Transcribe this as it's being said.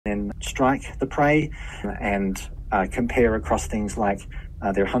then strike the prey and compare across things like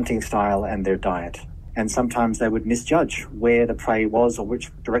their hunting style and their diet. And sometimes they would misjudge where the prey was or which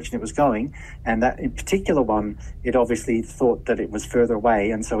direction it was going. And that in particular one, it obviously thought that it was further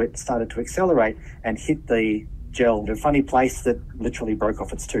away. And so it started to accelerate and hit the gel in a funny place that literally broke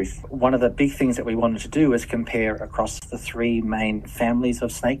off its tooth. One of the big things that we wanted to do was compare across the three main families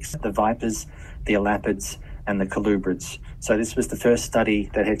of snakes, the vipers, the elapids, and the colubrids. So this was the first study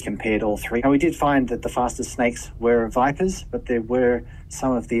that had compared all three. And we did find that the fastest snakes were vipers, but there were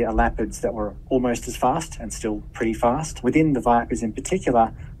some of the elapids that were almost as fast and still pretty fast. Within the vipers in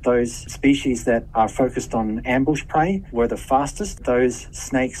particular, those species that are focused on ambush prey were the fastest. Those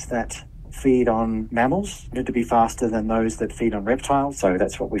snakes that feed on mammals tended to be faster than those that feed on reptiles. So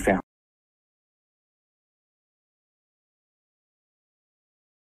that's what we found.